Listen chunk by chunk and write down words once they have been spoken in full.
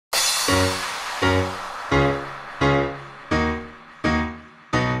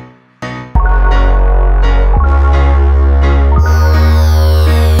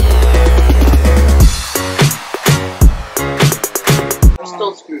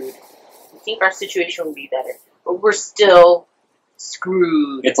screwed. I think our situation will be better, but we're still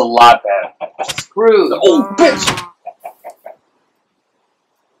screwed. It's a lot better. Screwed. Oh, bitch!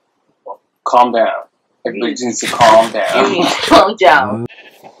 Calm down. Everybody needs to calm down. You need to calm down.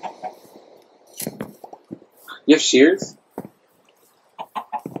 You have shears?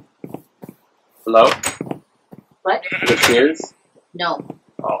 Hello? What? You have shears? No.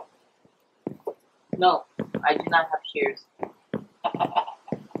 Oh. No, I do not have shears.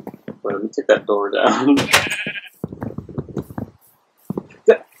 Wait, let me take that door down.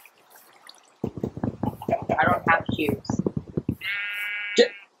 I don't have shears.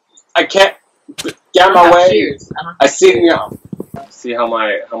 I can't get out of my way. Shears. I see it now. See how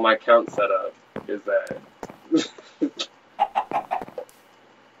my count's set up is that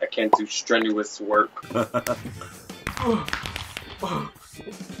I can't do strenuous work.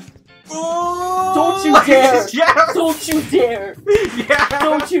 Don't you dare! Yes! Don't you dare! Yeah!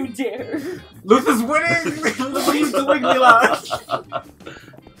 Don't you dare! Luther's winning! Look what he's doing, Mila!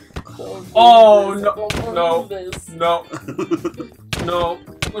 Oh, no. No. No. No.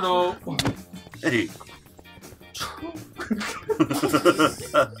 No. Hey.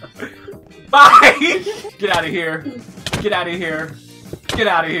 Bye! Get out of here. Get out of here. Get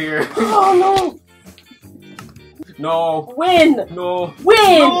out of here. Oh no! No. Win! No.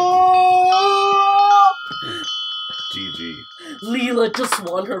 Win! No! GG. Leela just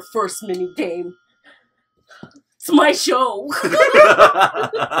won her first mini game. It's my show.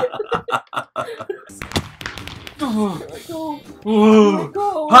 Oh. Go.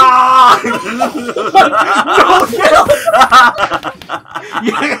 Go. Ah! No,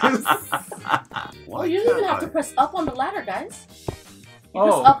 yes! Well, you don't even have to press up on the ladder, guys. You Oh.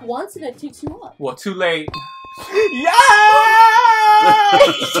 press up once and it takes you up. Well, too late. Yay!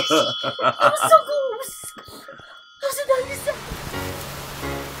 That was so close. That was a 90 seconds.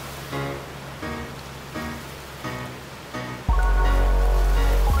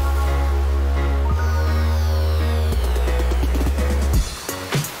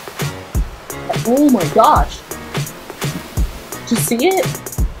 Oh my gosh. Did you see it?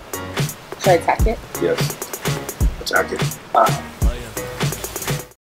 Should I attack it? Yes. Attack it.